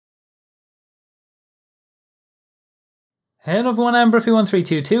Hello everyone, I'm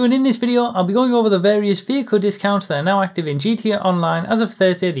Bruffy1322 and in this video I'll be going over the various vehicle discounts that are now active in GTA Online as of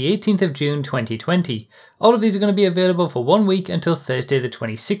Thursday the 18th of June 2020. All of these are going to be available for 1 week until Thursday the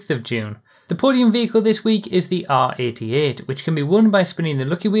 26th of June. The podium vehicle this week is the R88, which can be won by spinning the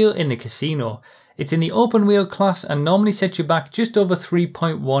lucky wheel in the casino. It's in the open wheel class and normally sets you back just over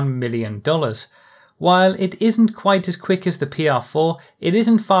 $3.1 million. While it isn't quite as quick as the PR4, it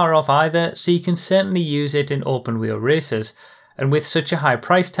isn't far off either, so you can certainly use it in open wheel races, and with such a high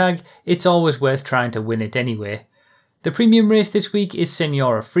price tag, it's always worth trying to win it anyway. The premium race this week is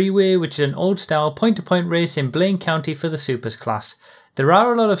Senora Freeway, which is an old style point-to-point race in Blaine County for the Supers class. There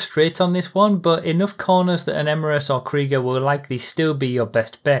are a lot of straights on this one, but enough corners that an Emirates or Krieger will likely still be your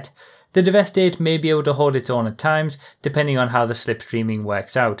best bet. The Devastate may be able to hold its own at times, depending on how the slipstreaming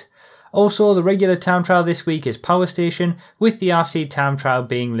works out. Also, the regular time trial this week is Power Station, with the RC time trial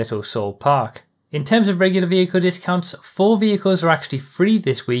being Little Seoul Park. In terms of regular vehicle discounts, 4 vehicles are actually free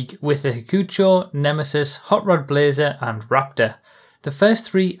this week with the Hakucho, Nemesis, Hot Rod Blazer and Raptor. The first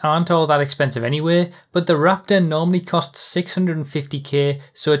 3 aren't all that expensive anyway, but the Raptor normally costs $650k,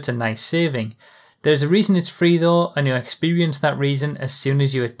 so it's a nice saving. There's a reason it's free though, and you'll experience that reason as soon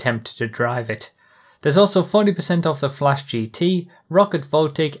as you attempt to drive it. There's also 40% off the Flash GT, Rocket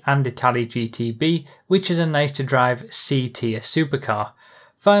Voltic and Italy GTB, which is a nice to drive C-tier supercar.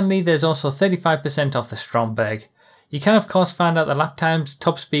 Finally, there's also 35% off the Stromberg. You can of course find out the lap times,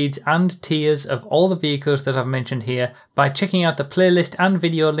 top speeds and tiers of all the vehicles that I've mentioned here by checking out the playlist and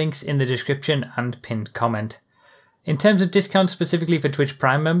video links in the description and pinned comment. In terms of discounts specifically for Twitch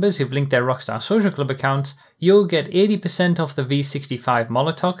Prime members who've linked their Rockstar Social Club accounts, you'll get 80% off the V65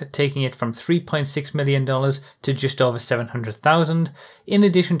 Molotok, taking it from $3.6 million to just over $700,000, in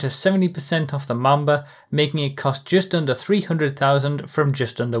addition to 70% off the Mamba, making it cost just under $300,000 from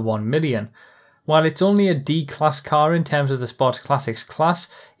just under $1 million. While it's only a D-class car in terms of the Sports Classics class,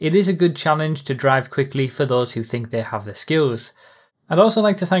 it is a good challenge to drive quickly for those who think they have the skills. I'd also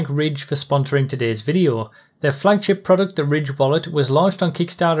like to thank Ridge for sponsoring today's video. Their flagship product, the Ridge Wallet, was launched on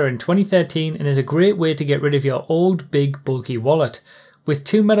Kickstarter in 2013 and is a great way to get rid of your old, big, bulky wallet. With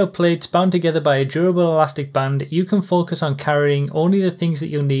 2 metal plates bound together by a durable elastic band, you can focus on carrying only the things that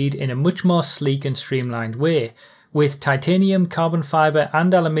you'll need in a much more sleek and streamlined way. With titanium, carbon fibre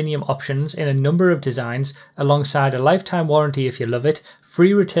and aluminium options in a number of designs, alongside a lifetime warranty if you love it,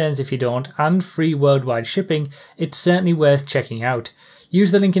 free returns if you don't, and free worldwide shipping, it's certainly worth checking out.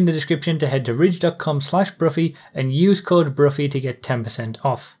 Use the link in the description to head to ridge.com/Bruffy and use code Bruffy to get 10%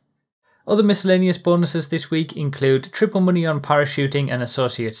 off. Other miscellaneous bonuses this week include triple money on parachuting and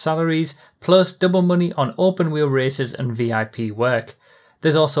associate salaries, plus double money on open wheel races and VIP work.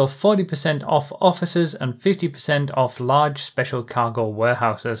 There's also 40% off offices and 50% off large special cargo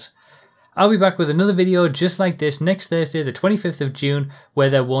warehouses. I'll be back with another video just like this next Thursday the 25th of June, where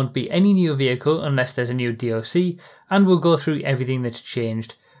there won't be any new vehicle unless there's a new DLC, and we'll go through everything that's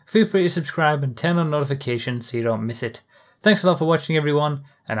changed. Feel free to subscribe and turn on notifications so you don't miss it. Thanks a lot for watching everyone,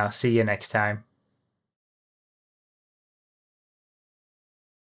 and I'll see you next time.